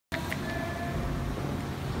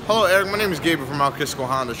Hello Eric, my name is Gabriel from Kisco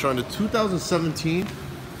Honda, showing the 2017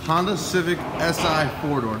 Honda Civic SI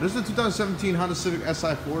 4-door. This is the 2017 Honda Civic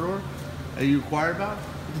SI 4-door that you inquired about.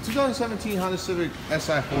 The 2017 Honda Civic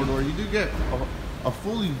SI 4-door, you do get a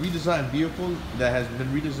fully redesigned vehicle that has been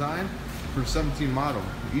redesigned for the 17 model.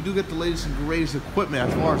 You do get the latest and greatest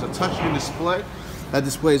equipment as far as a touchscreen display that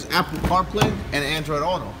displays Apple CarPlay and Android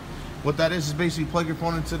Auto. What that is basically plug your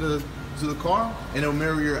phone into the car and it'll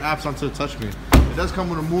mirror your apps onto the touchscreen. It does come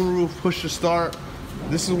with a moonroof, push to start.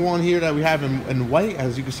 This is one here that we have in white.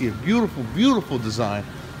 As you can see, a beautiful, beautiful design.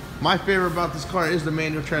 My favorite about this car is the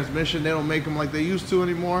manual transmission. They don't make them like they used to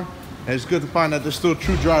anymore. And it's good to find that there's still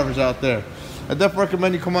true drivers out there. I definitely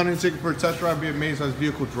recommend you come on in and take it for a test drive. Be amazed how this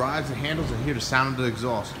vehicle drives and handles and hear the sound of the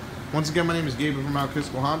exhaust. Once again, my name is Gabriel from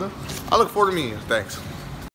Kisco Honda. I look forward to meeting you. Thanks.